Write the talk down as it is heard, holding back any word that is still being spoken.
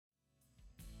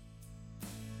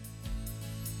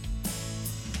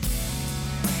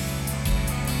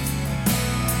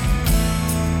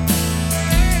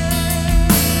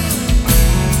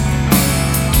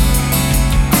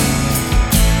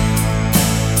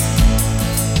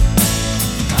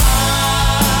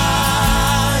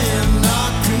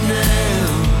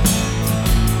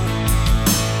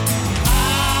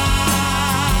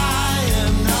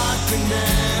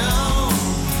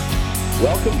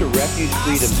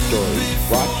Stories,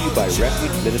 brought to you by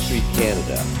Refuge Ministries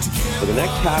Canada. For the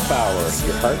next half hour,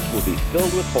 your hearts will be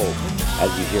filled with hope as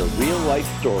you hear real-life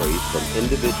stories from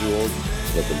individuals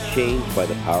that have been changed by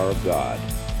the power of God.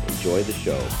 Enjoy the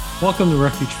show. Welcome to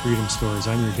Refuge Freedom Stories.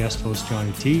 I'm your guest host,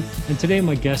 Johnny T. And today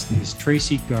my guest is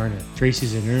Tracee Garner.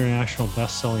 Tracee's an international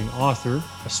best-selling author,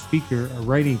 a speaker, a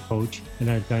writing coach, and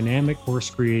a dynamic course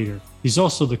creator. He's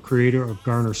also the creator of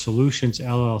Garner Solutions,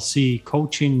 LLC,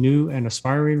 coaching new and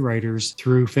aspiring writers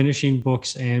through finishing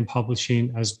books and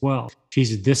publishing as well.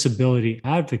 She's a disability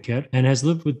advocate and has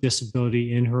lived with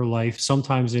disability in her life,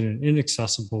 sometimes in an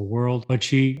inaccessible world, but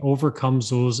she overcomes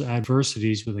those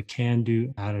adversities with a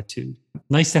can-do attitude.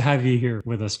 Nice to have you here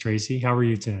with us, Tracee. How are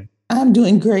you today? I'm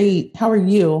doing great. How are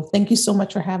you? Thank you so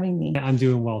much for having me. I'm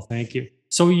doing well, thank you.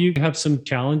 So you have some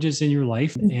challenges in your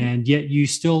life, and yet you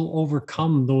still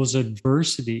overcome those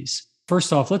adversities.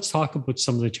 First off, let's talk about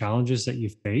some of the challenges that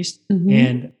you've faced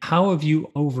and how have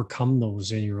you overcome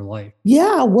those in your life?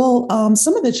 Yeah, well,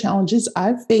 some of the challenges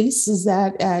I've faced is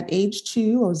that at age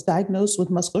 2, I was diagnosed with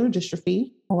muscular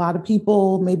dystrophy. A lot of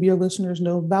people, maybe your listeners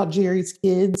know about Jerry's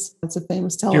Kids. It's a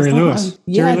famous telethon. Jerry Lewis.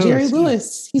 Yeah, Jerry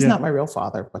Lewis. He's not my real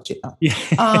father, but you know. Yeah.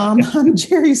 I'm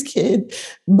Jerry's kid.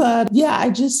 But yeah, I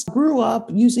just grew up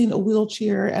using a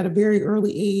wheelchair at a very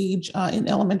early age in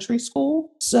elementary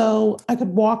school. So I could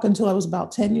walk until I was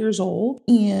about 10 years old.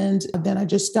 And then I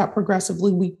just got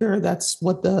progressively weaker. That's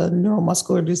what the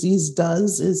neuromuscular disease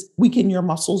does, is weaken your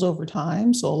muscles over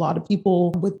time. So a lot of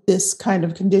people with this kind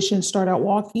of condition start out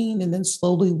walking and then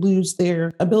slowly lose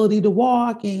their ability to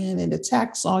walk, and it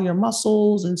attacks all your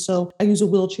muscles. And so I use a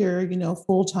wheelchair,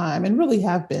 full time, and really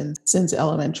have been since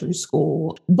elementary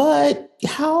school. But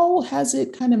how has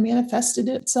it kind of manifested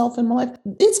itself in my life?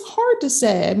 It's hard to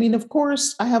say. I mean, of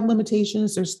course, I have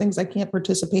limitations. There's things I can't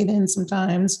participate in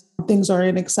sometimes. Things are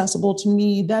inaccessible to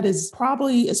me. That is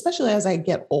probably, especially as I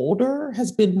get older,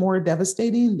 has been more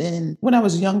devastating than when I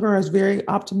was younger. I was very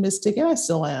optimistic, and I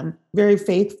still am, very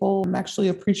faithful. I'm actually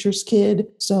a preacher's kid.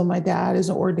 So my dad is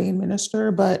an ordained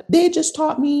minister, but they just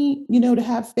taught me, to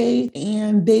have faith,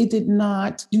 and they did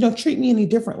not, treat me any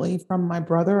differently from my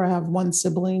brother. I have one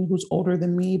sibling who's older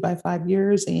than me by 5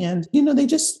 years. And, they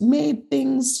just made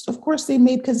things, of course, they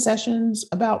made concessions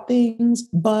about things,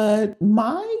 but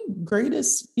my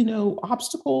greatest,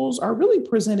 obstacles are really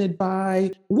presented by,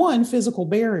 one, physical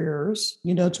barriers,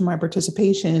 to my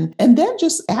participation, and then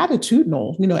just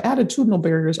attitudinal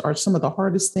barriers are some of the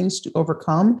hardest things to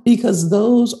overcome, because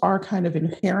those are kind of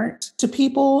inherent to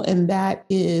people. And that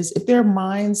is, if their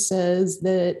mind says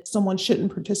that someone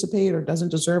shouldn't participate or doesn't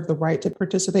deserve the right to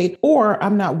participate, or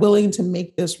I'm not willing to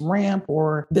make this ramp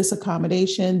or this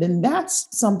accommodation, then that's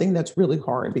something that's really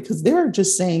hard, because they're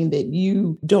just saying that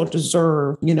you don't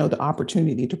deserve, the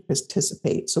opportunity to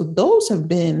participate. So those have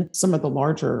been some of the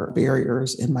larger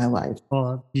barriers in my life.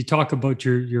 Well, you talk about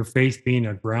your faith being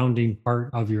a grounding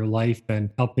part of your life and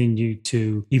helping you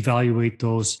to evaluate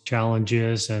those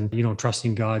challenges and,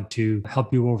 trusting God to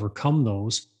help you overcome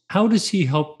those. How does he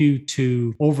help you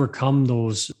to overcome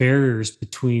those barriers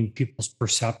between people's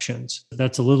perceptions?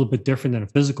 That's a little bit different than a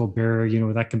physical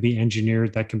barrier, that can be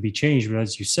engineered, that can be changed. But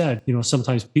as you said,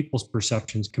 sometimes people's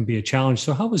perceptions can be a challenge.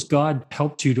 So how has God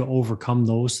helped you to overcome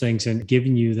those things and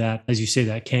given you that, as you say,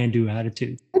 that can-do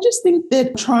attitude? I just think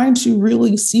that trying to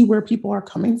really see where people are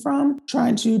coming from,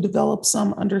 trying to develop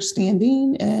some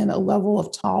understanding and a level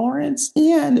of tolerance,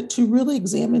 and to really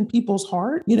examine people's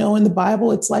heart. In the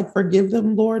Bible, it's like, forgive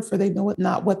them, Lord, for they know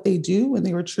not what they do, when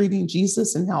they were treating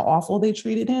Jesus and how awful they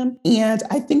treated him. And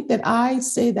I think that I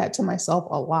say that to myself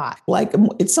a lot. Like,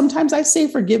 sometimes I say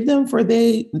forgive them for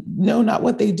they know not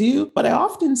what they do, but I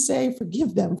often say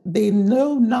forgive them. They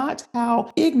know not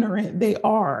how ignorant they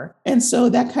are. And so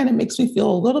that kind of makes me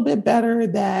feel a little bit better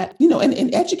that,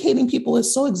 and educating people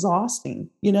is so exhausting,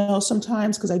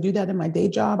 sometimes, because I do that in my day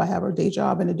job. I have a day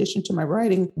job in addition to my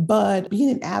writing, but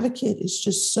being an advocate is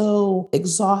just so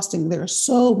exhausting. There are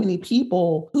so many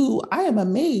people who I am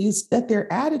amazed that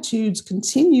their attitudes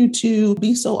continue to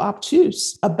be so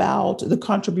obtuse about the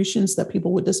contributions that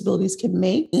people with disabilities can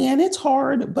make. And it's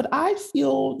hard, but I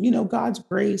feel, God's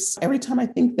grace every time I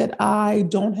think that I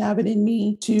don't have it in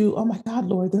me to, oh my God,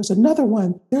 Lord, there's another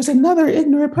one. There's another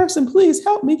ignorant person. Please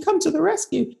help me, come to the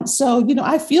rescue. So,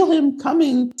 I feel him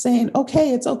coming saying,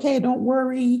 okay, it's okay. Don't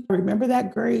worry. Remember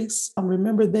that grace.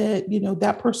 Remember that,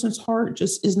 that person's heart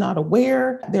just is not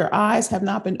aware. Their eyes have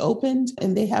not not been opened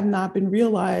and they have not been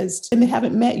realized and they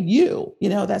haven't met you.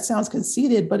 That sounds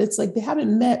conceited, but it's like they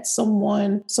haven't met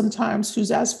someone sometimes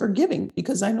who's as forgiving,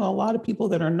 because I know a lot of people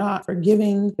that are not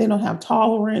forgiving. They don't have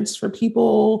tolerance for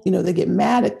people. They get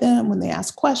mad at them when they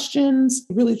ask questions.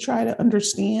 Really try to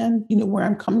understand, where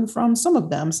I'm coming from. Some of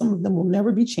them will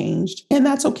never be changed. And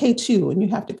that's okay too. And you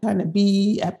have to kind of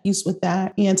be at peace with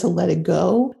that and to let it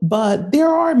go. But there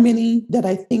are many that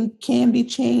I think can be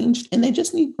changed, and they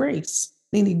just need grace.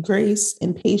 They need grace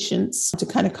and patience to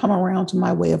kind of come around to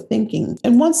my way of thinking.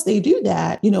 And once they do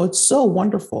that, it's so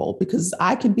wonderful because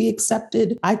I can be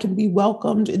accepted, I can be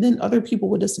welcomed, and then other people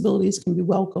with disabilities can be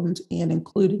welcomed and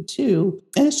included too.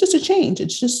 And it's just a change.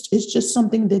 It's just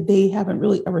something that they haven't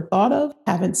really ever thought of,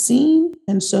 haven't seen.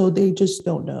 And so they just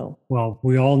don't know. Well,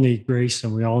 we all need grace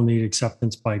and we all need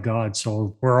acceptance by God.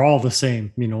 So we're all the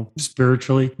same,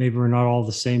 spiritually. Maybe we're not all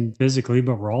the same physically,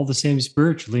 but we're all the same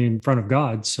spiritually in front of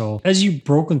God. So as you've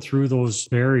broken through those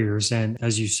barriers and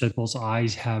as you said, those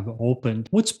eyes have opened,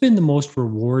 what's been the most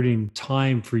rewarding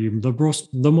time for you?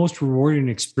 The most rewarding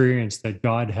experience that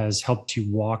God has helped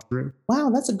you walk through?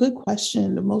 Wow, that's a good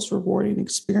question. The most rewarding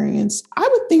experience. I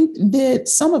would think that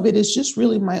some of it is just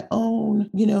really my own,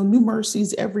 new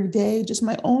mercies every day, just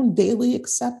my own daily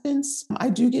acceptance. I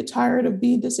do get tired of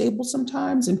being disabled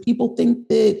sometimes, and people think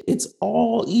that it's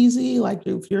all easy. Like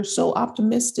if you're so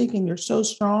optimistic and you're so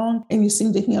strong and you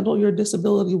seem to handle your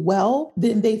disability well,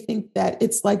 then they think that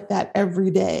it's like that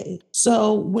every day.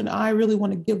 So when I really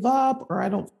want to give up or I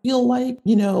don't feel like,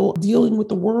 dealing with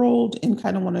the world and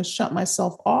kind of want to shut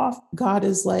myself off, God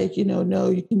is like, no,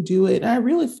 you can do it. And I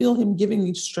really feel him giving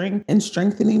me strength and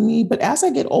strengthening me. But as I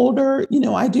get older,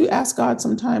 I do ask God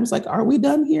sometimes, like, are we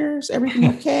done here? Is everything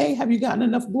okay? Have you gotten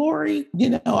enough glory?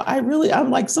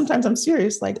 I'm like, sometimes I'm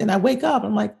serious. Like, and I wake up,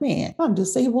 I'm like, man, I'm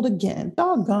disabled again.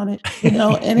 Doggone it.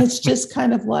 And it's just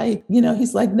kind of like,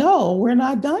 he's like, no, we're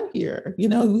not done here.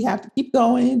 We have to keep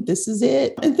going. This is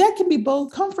it. And that can be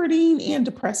both comforting and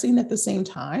depressing at the same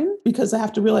time, because I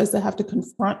have to realize that I have to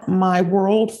confront my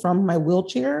world from my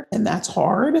wheelchair. And that's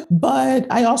hard. But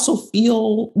I also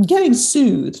feel getting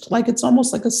soothed, like it's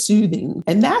almost like a soothing.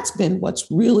 And that's been what's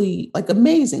really like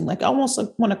amazing. Like I almost like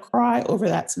want to cry over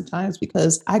that sometimes,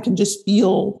 because I can just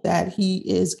feel that he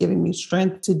is giving me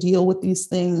strength to deal with these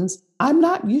things. I'm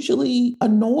not usually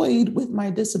annoyed with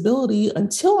my disability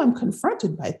until I'm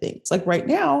confronted by things. Like right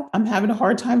now, I'm having a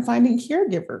hard time finding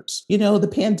caregivers. The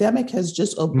pandemic has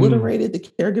just obliterated the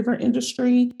caregiver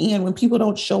industry. And when people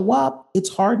don't show up, it's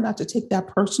hard not to take that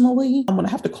personally. I'm going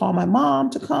to have to call my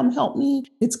mom to come help me.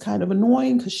 It's kind of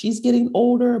annoying because she's getting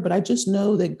older, but I just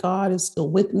know that God is still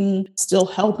with me, still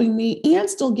helping me, and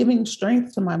still giving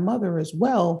strength to my mother as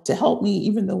well to help me,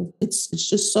 even though it's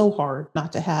just so hard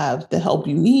not to have the help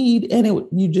you need. And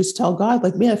you just tell God,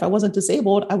 like, man, if I wasn't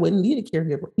disabled, I wouldn't need a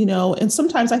caregiver, and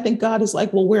sometimes I think God is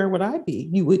like, well, where would I be?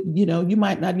 You would, you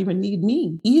might not even need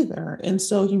me either. And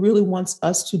so he really wants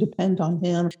us to depend on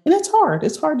him. And it's hard.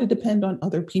 It's hard to depend on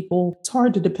other people. It's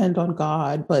hard to depend on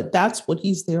God, but that's what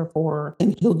he's there for.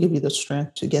 And he'll give you the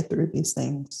strength to get through these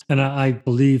things. And I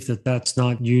believe that that's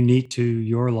not unique to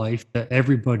your life, that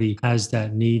everybody has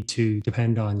that need to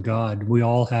depend on God. We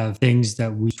all have things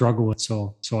that we struggle with.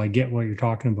 So I get what you're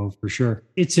talking about. For sure.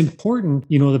 It's important,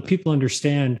 that people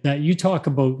understand that you talk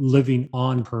about living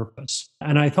on purpose.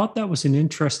 And I thought that was an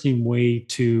interesting way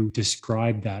to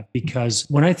describe that, because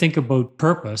when I think about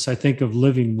purpose, I think of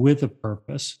living with a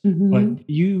purpose, but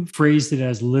you phrased it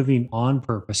as living on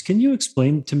purpose. Can you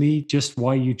explain to me just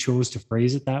why you chose to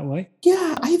phrase it that way?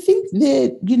 Yeah, I think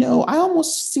that, I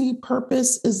almost see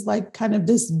purpose as like kind of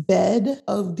this bed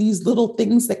of these little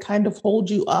things that kind of hold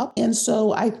you up. And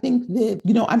so I think that,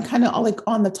 I'm kind of like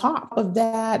on the top of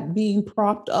that, being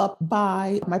propped up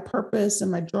by my purpose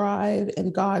and my drive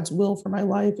and God's will for my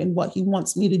life and what he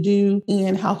wants me to do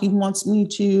and how he wants me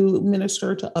to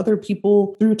minister to other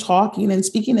people through talking and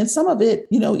speaking. And some of it,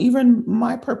 even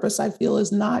my purpose, I feel,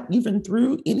 is not even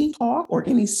through any talk or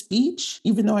any speech,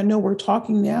 even though I know we're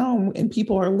talking now and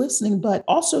people are listening, but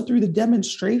also through the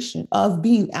demonstration of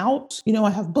being out. I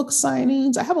have book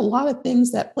signings. I have a lot of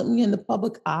things that put me in the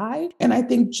public eye. And I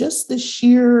think just the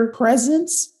sheer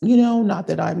presence, not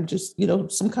that I'm just,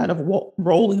 some kind of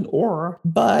rolling aura,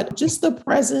 but just the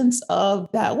presence of of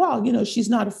that, wow, she's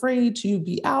not afraid to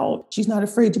be out. She's not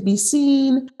afraid to be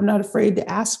seen. I'm not afraid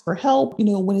to ask for help.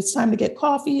 When it's time to get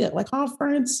coffee at like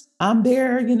conference, I'm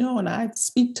there, and I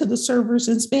speak to the servers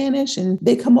in Spanish and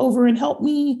they come over and help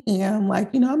me. And I'm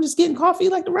like, I'm just getting coffee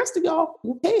like the rest of y'all.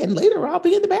 Okay. And later I'll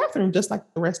be in the bathroom just like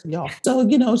the rest of y'all. So,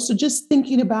 so just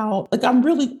thinking about like, I'm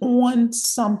really on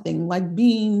something, like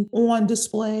being on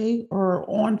display or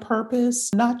on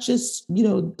purpose, not just,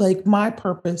 like my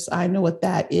purpose. I know what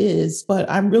that is, but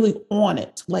I'm really on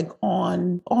it, like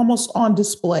almost on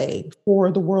display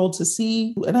for the world to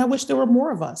see. And I wish there were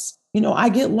more of us. I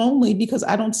get lonely because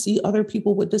I don't see other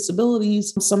people with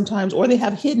disabilities sometimes, or they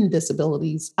have hidden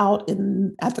disabilities out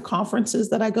at the conferences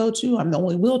that I go to. I'm the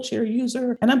only wheelchair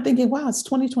user. And I'm thinking, wow, it's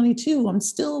 2022. I'm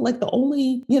still like the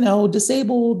only,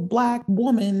 disabled Black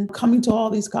woman coming to all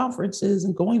these conferences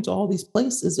and going to all these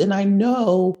places. And I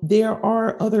know there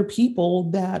are other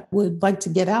people that would like to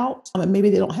get out and maybe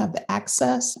they don't have the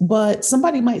access, but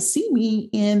somebody might see me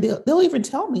and they'll even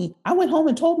tell me, I went home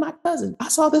and told my cousin, I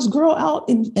saw this girl out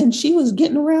and she was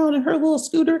getting around in her little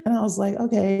scooter. And I was like,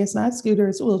 okay, it's not a scooter,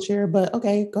 it's a wheelchair, but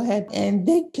okay, go ahead. And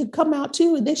they could come out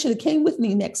too. And they should have came with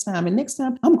me next time. And next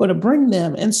time I'm going to bring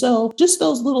them. And so just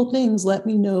those little things let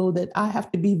me know that I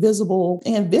have to be visible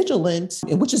and vigilant,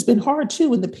 which has been hard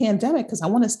too in the pandemic because I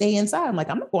want to stay inside. I'm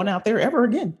like, I'm not going out there ever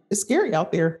again. It's scary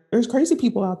out there. There's crazy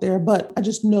people out there, but I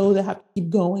just know that I have to keep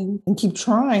going and keep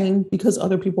trying because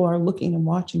other people are looking and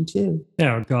watching too.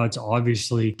 Yeah, God's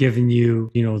obviously given you,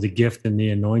 the gift and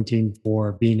the anointing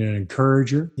for being an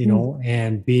encourager,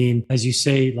 and being, as you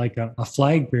say, like a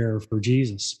flag bearer for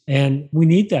Jesus. And we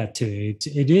need that today.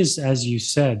 It is, as you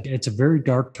said, it's a very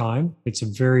dark time. It's a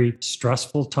very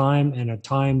stressful time and a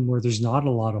time where there's not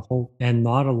a lot of hope and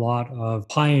not a lot of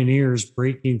pioneers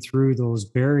breaking through those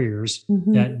barriers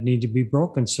that need to be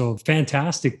broken. So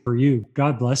fantastic for you.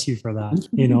 God bless you for that.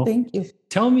 Thank you.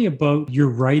 Tell me about your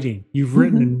writing. You've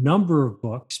written a number of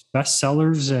books,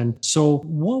 bestsellers. And so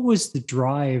what was the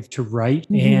drive to write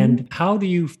and how do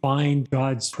you find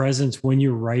God's presence when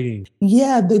you're writing?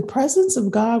 Yeah, the presence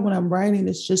of God when I'm writing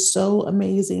is just so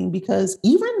amazing because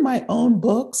even my own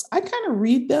books, I kind of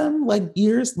read them like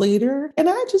years later and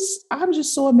I'm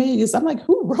just so amazed. I'm like,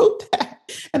 who wrote that?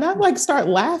 And I like start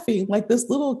laughing, like this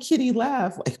little kitty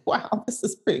laugh, like, wow, this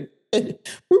is pretty good.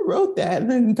 Who wrote that? And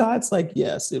then God's like,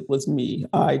 yes, it was me.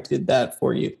 I did that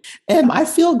for you. And I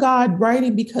feel God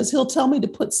writing because he'll tell me to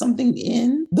put something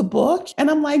in the book. And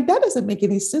I'm like, that doesn't make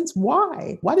any sense.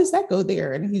 Why? Why does that go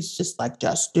there? And he's just like,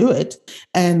 just do it.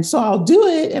 And so I'll do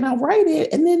it and I'll write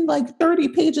it. And then like 30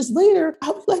 pages later,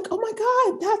 I'll be like, oh my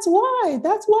God, that's why.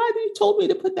 That's why you told me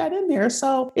to put that in there.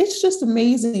 So it's just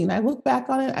amazing. I look back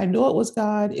on it. I know it was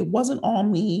God. It wasn't all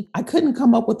me. I couldn't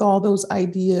come up with all those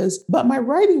ideas, but my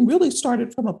writing really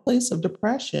started from a place of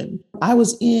depression. I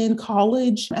was in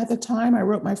college at the time. I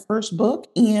wrote my first book,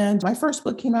 and my first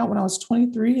book came out when I was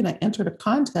 23, and I entered a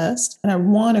contest and I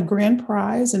won a grand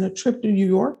prize and a trip to New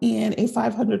York and a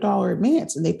 $500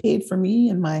 advance. And they paid for me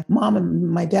and my mom and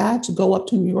my dad to go up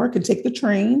to New York and take the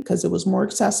train because it was more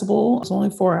accessible. It was only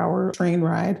a 4-hour train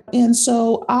ride. And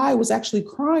so I was actually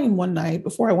crying one night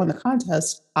before I won the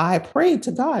contest. I prayed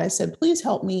to God. I said, please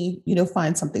help me,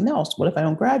 find something else. What if I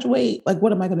don't graduate? Like,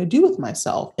 what am I going to do with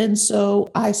myself? And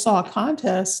so I saw a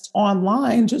contest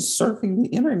online, just surfing the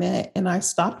internet, and I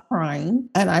stopped crying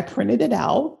and I printed it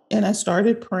out and I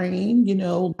started praying.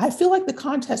 I feel like the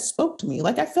contest spoke to me.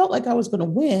 Like I felt like I was going to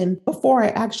win before I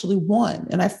actually won.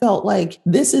 And I felt like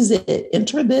this is it.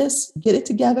 Enter this, get it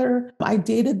together. I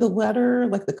dated the letter,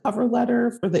 like the cover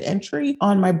letter for the entry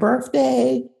on my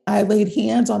birthday. I laid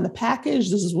hands on the package.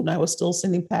 This is when I was still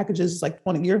sending packages like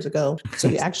 20 years ago. So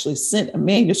we actually sent a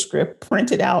manuscript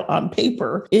printed out on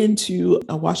paper into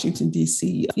a Washington,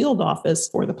 D.C. field office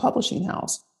for the publishing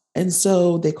house. And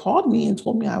so they called me and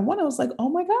told me I won. I was like, oh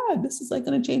my God, this is like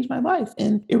going to change my life.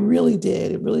 And it really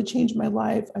did. It really changed my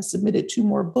life. I submitted 2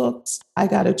 more books. I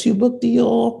got a 2-book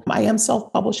deal. I am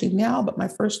self-publishing now, but my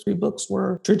first 3 books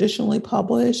were traditionally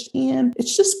published. And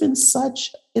it's just been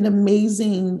such an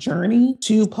amazing journey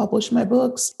to publish my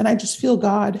books. And I just feel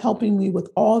God helping me with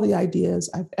all the ideas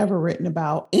I've ever written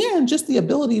about and just the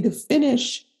ability to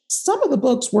finish. Some of the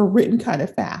books were written kind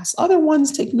of fast. Other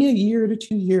ones take me a year to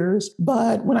 2 years.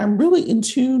 But when I'm really in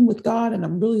tune with God and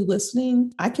I'm really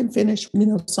listening, I can finish,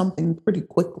 something pretty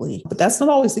quickly. But that's not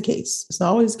always the case. It's not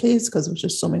always the case because there's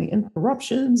just so many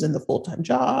interruptions in the full-time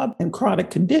job and chronic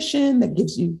condition that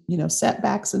gives you,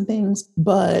 setbacks and things.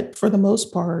 But for the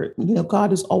most part,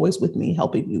 God is always with me,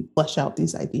 helping me flesh out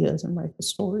these ideas and write the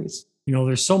stories.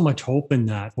 There's so much hope in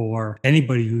that for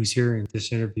anybody who's hearing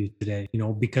this interview today,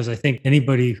 because I think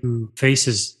anybody who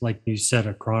faces, like you said,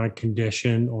 a chronic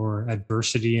condition or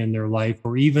adversity in their life,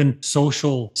 or even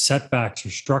social setbacks or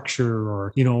structure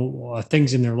or,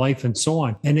 things in their life and so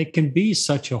on. And it can be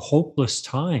such a hopeless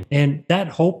time. And that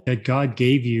hope that God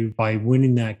gave you by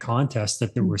winning that contest,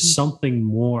 that there was something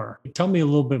more. Tell me a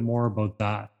little bit more about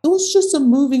that. It was just a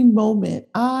moving moment.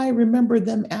 I remember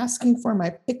them asking for my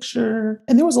picture,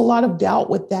 and there was a lot of doubt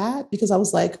with that because I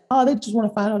was like, oh, they just want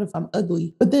to find out if I'm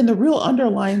ugly. But then the real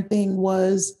underlying thing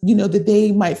was, that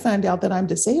they might find out that I'm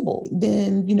disabled.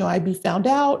 Then, I'd be found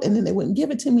out and then they wouldn't give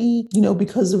it to me,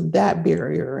 because of that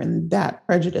barrier and that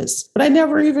prejudice. But I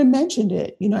never even mentioned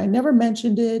it. I never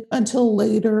mentioned it until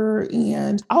later.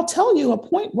 And I'll tell you, a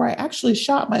point where I actually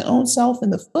shot my own self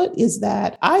in the foot is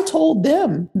that I told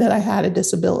them that I had a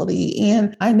disability.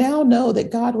 And I now know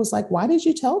that God was like, why did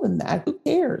you tell them that? Who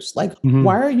cares? Like,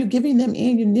 why are you giving them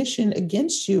ammunition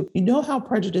against you? You know how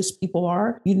prejudiced people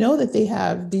are. You know that they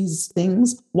have these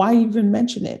things. Why even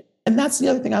mention it? And that's the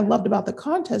other thing I loved about the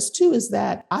contest too, is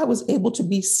that I was able to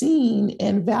be seen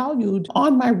and valued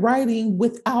on my writing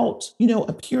without,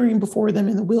 appearing before them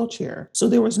in the wheelchair. So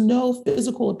there was no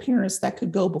physical appearance that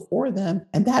could go before them.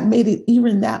 And that made it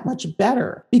even that much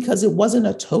better because it wasn't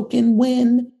a token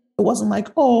win. It wasn't like,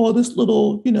 oh, this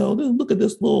little, look at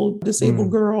this little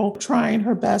disabled girl trying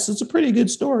her best. It's a pretty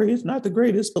good story. It's not the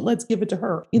greatest, but let's give it to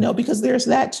her, because there's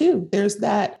that too. There's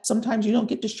that sometimes you don't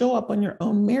get to show up on your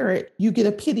own merit. You get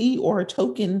a pity or a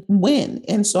token win.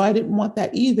 And so I didn't want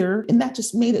that either. And that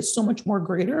just made it so much more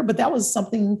greater. But that was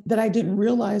something that I didn't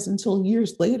realize until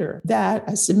years later, that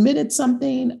I submitted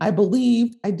something, I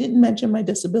believed, I didn't mention my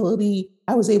disability.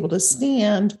 I was able to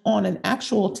stand on an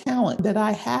actual talent that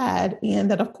I had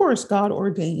and that, of course, God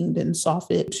ordained and saw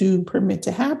fit to permit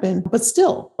to happen. But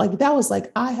still, that was like,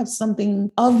 I have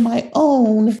something of my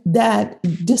own that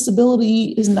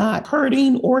disability is not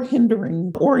hurting or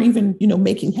hindering or even,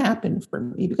 making happen for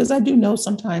me. Because I do know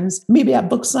sometimes maybe at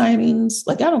book signings,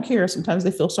 I don't care. Sometimes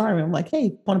they feel sorry. I'm like,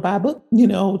 hey, want to buy a book?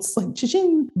 It's like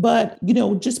cha-ching. But,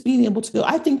 just being able to go,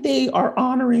 I think they are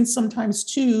honoring sometimes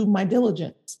too my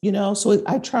diligence. So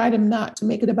I tried not to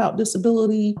make it about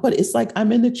disability, but it's like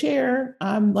I'm in the chair.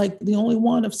 I'm like the only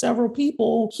one of several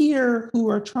people here who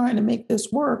are trying to make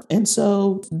this work. And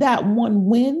so that one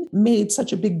win made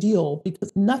such a big deal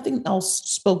because nothing else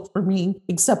spoke for me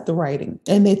except the writing.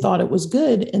 And they thought it was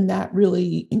good. And that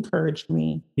really encouraged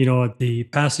me. The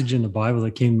passage in the Bible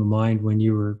that came to mind when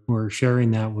you were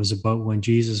sharing that was about when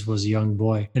Jesus was a young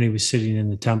boy and he was sitting in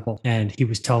the temple and he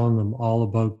was telling them all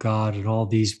about God and all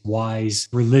these wise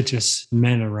religious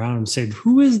men around him said,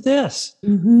 who is this?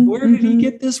 Where did he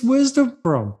get this wisdom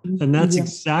from? And that's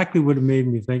exactly what it made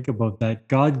me think about, that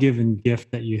God-given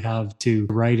gift that you have to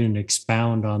write and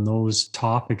expound on those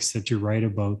topics that you write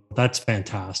about. That's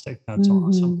fantastic. That's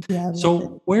awesome. Yeah,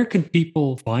 so where can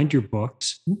people find your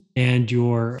books and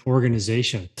your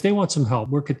organization? If they want some help,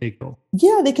 where could they go?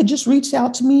 Yeah, they could just reach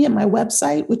out to me at my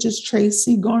website, which is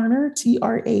Tracee Garner,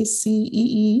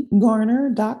 Tracee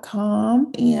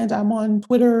Garner.com. And I'm on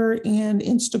Twitter and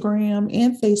Instagram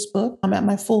and Facebook. I'm at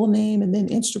my full name, and then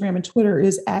Instagram and Twitter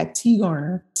is at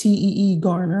TGarner, Tee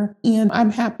Garner. And I'm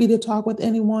happy to talk with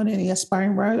anyone, any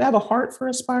aspiring writer. I have a heart for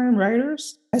aspiring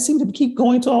writers. I seem to keep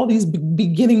going to all these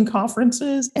beginning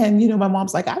conferences. And, my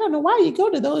mom's like, I don't know why you go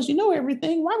to those. You know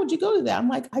everything. Why would you go to that? I'm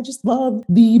like, I just love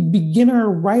the beginner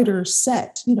writer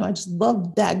set. I just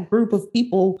love that group of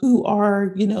people who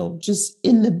are, just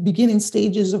in the beginning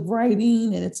stages of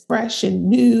writing and it's fresh and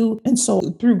new. And so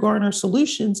through Garner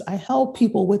Solutions, I help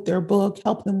people with their book,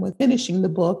 help them with finishing the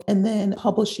book and then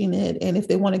publishing it. And if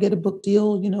they want to get a book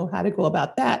deal, how to go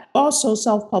about that. Also,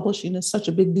 self-publishing is such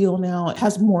a big deal now. It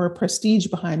has more prestige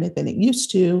behind it than it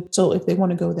used to. So if they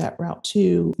want to go that route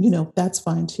too, that's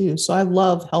fine too. So I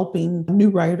love helping new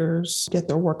writers get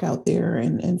their work out there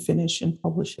and finish and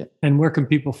publish it. And where can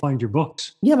people find your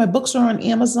books? Yeah, my books are on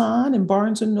Amazon and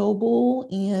Barnes & Noble.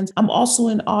 And I'm also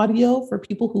in audio for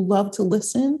people who love to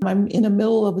listen. I'm in the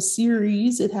middle of a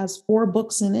series. It has 4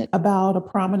 books in it about a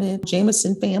prominent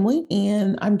Jameson family.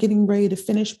 And I'm getting ready to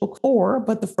finish book 4,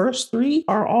 but the first 3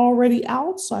 are already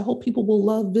out. So I hope people will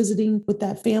love visiting with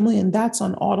that family. And that's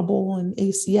on Audible and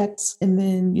ACX. And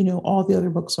then, all the other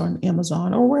books are on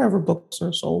Amazon or wherever books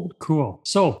are sold. Cool.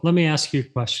 So let me ask you a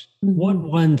question. What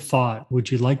one thought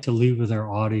would you like to leave with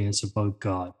our audience about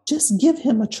God? Just give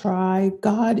him a try.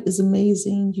 God is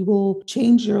amazing. He will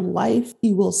change your life.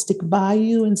 He will stick by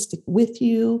you and stick with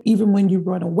you. Even when you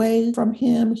run away from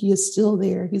him, he is still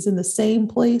there. He's in the same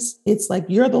place. It's like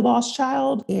you're the lost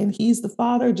child and he's the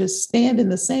father. Just stand in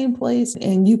the same place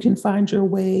and you can find your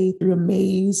way through a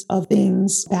maze of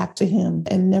things back to him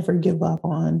and never give up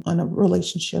on a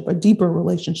relationship, a deeper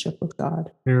relationship with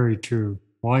God. Very true.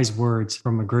 Wise words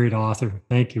from a great author.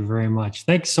 Thank you very much.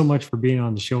 Thanks so much for being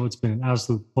on the show. It's been an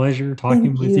absolute pleasure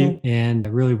talking with you. And I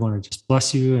really want to just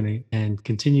bless you and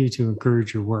continue to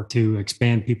encourage your work to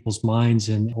expand people's minds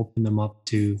and open them up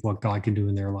to what God can do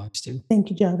in their lives too. Thank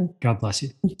you, Johnny. God bless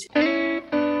you. You too.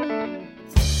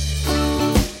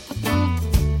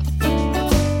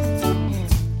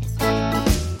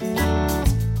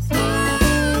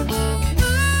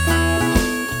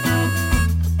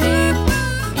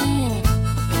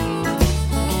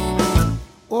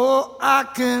 I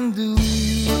can do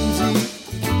easy,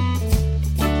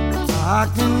 I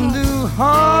can do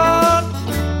hard,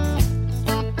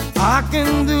 I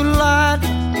can do light,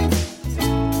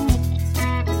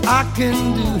 I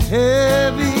can do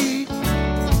heavy,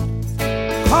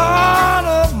 heart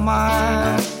of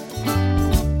mine,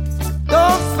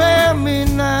 don't fail me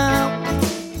now,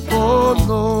 oh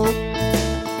Lord,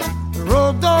 the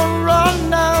road don't run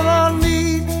down on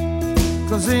me,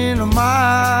 'cause in a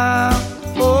mile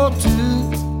or two,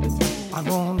 I'm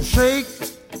gonna shake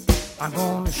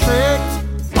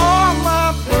all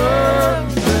my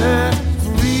burdens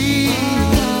free.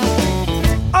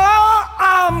 Oh,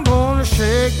 I'm gonna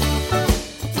shake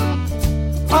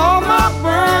all my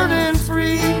burdens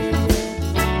free.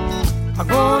 I'm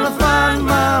gonna find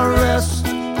my rest,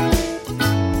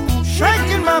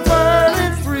 shaking my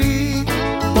burden free.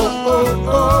 Oh, oh,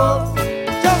 oh,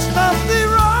 just up the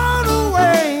road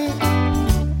away,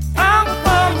 I'll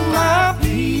find my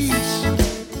peace.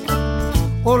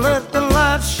 Oh, let the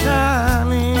light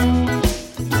shine in,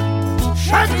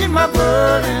 shaking my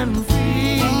burden free.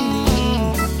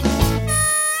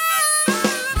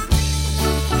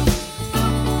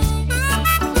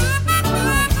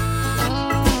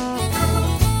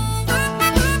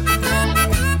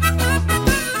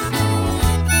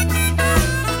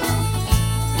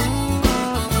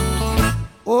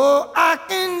 Oh, I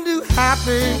can do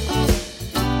happy,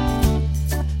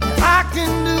 I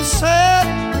can do sad,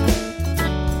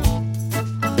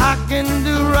 I can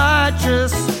do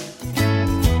righteous,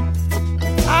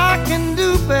 I can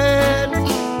do bad.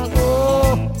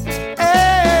 Oh,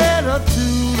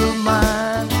 attitude of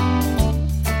mine,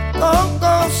 don't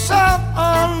go south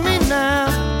on me now.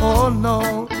 Oh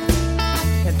no,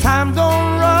 and time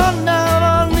don't run down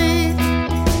on me,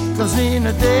 'cause in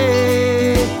a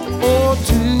day or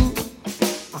two,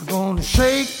 I'm gonna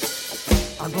shake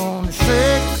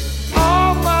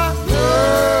all my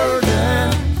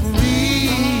burden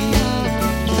free.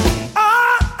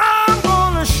 I'm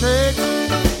gonna shake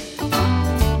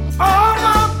all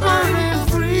my burden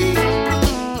free.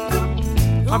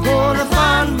 I'm gonna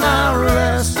find my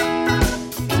rest,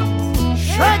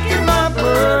 shaking my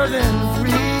burden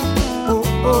free. Oh,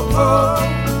 oh, oh,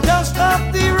 just up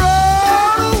the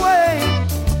road away,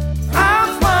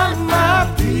 I'll find my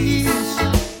peace.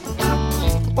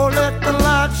 Oh, let the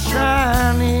light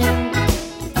shine in,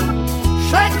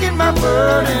 shaking my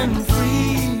burden free.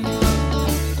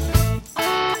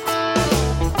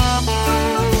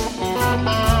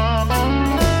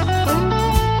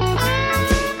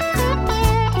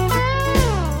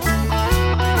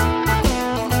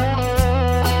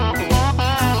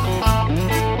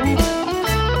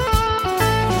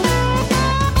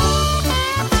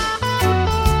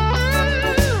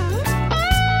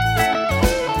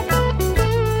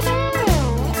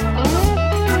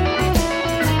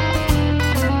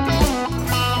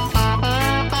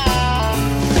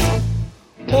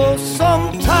 Oh,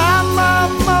 sometime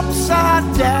I'm upside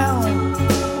down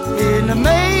in a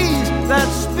maze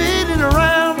that's spinning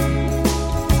around.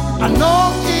 I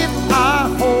know if I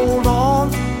hold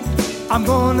on, I'm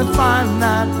gonna find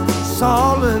that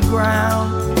solid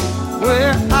ground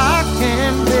where I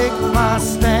can make my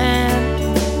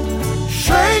stand,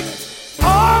 shake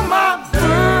all my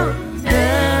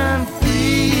burden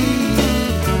free.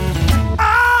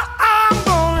 I'm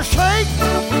gonna shake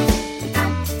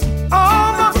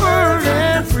all my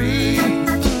burden free.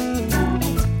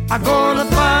 I'm gonna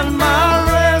find my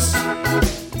rest,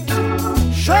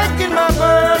 shaking my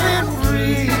burden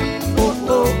free. Oh,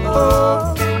 oh,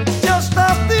 oh, just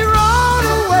up the road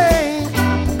away,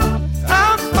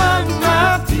 I'll find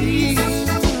my peace.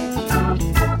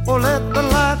 Oh, let the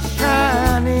light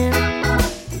shine in,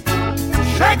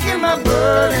 shaking my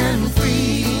burden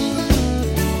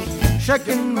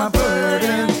my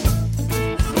burden,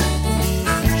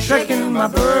 shaking my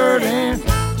burden,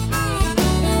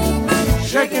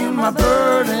 shaking my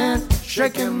burden,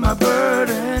 shaking my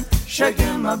burden,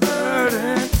 shaking my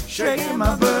burden, shaking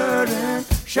my burden,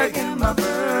 shaking my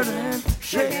burden,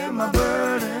 shaking my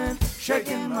burden,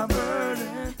 shaking my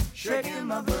burden, shaking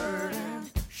my burden,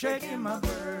 shaking my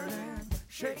burden,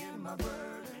 shaking my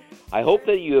burden. I hope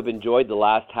that you have enjoyed the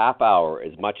last half hour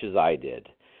as much as I did.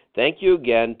 Thank you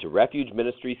again to Refuge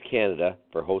Ministries Canada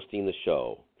for hosting the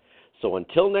show. So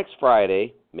until next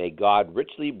Friday, may God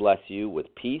richly bless you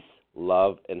with peace,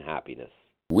 love, and happiness.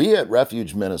 We at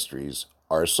Refuge Ministries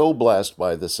are so blessed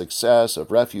by the success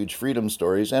of Refuge Freedom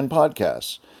Stories and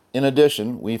podcasts. In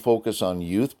addition, we focus on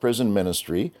youth prison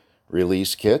ministry,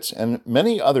 release kits, and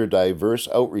many other diverse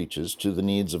outreaches to the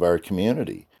needs of our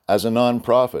community. As a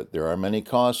nonprofit, there are many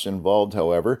costs involved,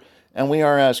 however, and we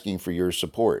are asking for your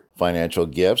support. Financial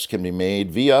gifts can be made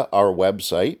via our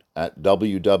website at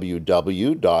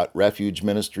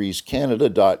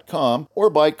www.refugeministriescanada.com or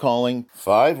by calling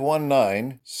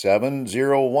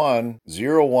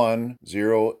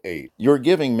 519-701-0108. Your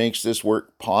giving makes this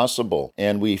work possible,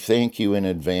 and we thank you in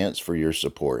advance for your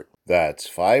support. That's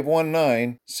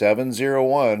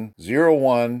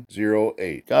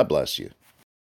 519-701-0108. God bless you.